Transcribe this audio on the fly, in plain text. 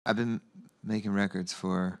I've been making records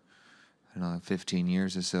for, I don't know, like 15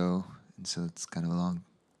 years or so, and so it's kind of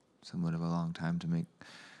somewhat of a long time to make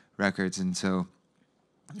records. And so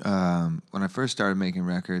when I first started making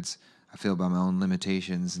records, I feel by my own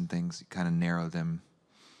limitations and things, you kind of narrow them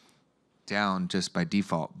down just by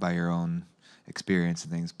default, by your own experience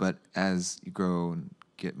and things. But as you grow and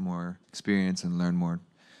get more experience and learn more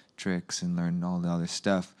tricks and learn all the other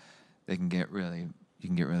stuff, you can get really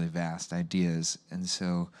vast ideas. And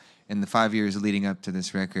so in the 5 years leading up to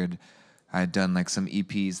this record, I had done like some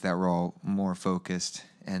EPs that were all more focused,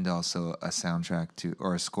 and also a soundtrack to,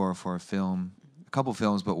 or a score for a film, a couple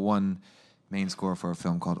films, but one main score for a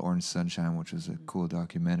film called Orange Sunshine, which was a cool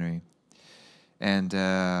documentary. And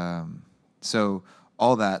so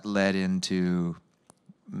all that led into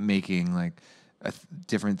making like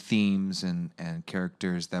different themes and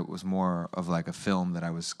characters that was more of like a film that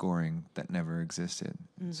I was scoring that never existed.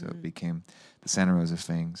 Mm-hmm. So it became the Santa Rosa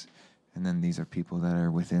Fangs. And then these are people that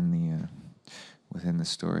are within the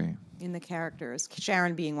story. In the characters,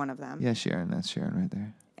 Sharon being one of them. Yeah, Sharon. That's Sharon right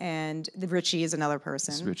there. And the Richie is another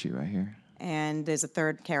person. It's Richie right here. And there's a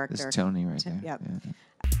third character. There's Tony right there. Yep.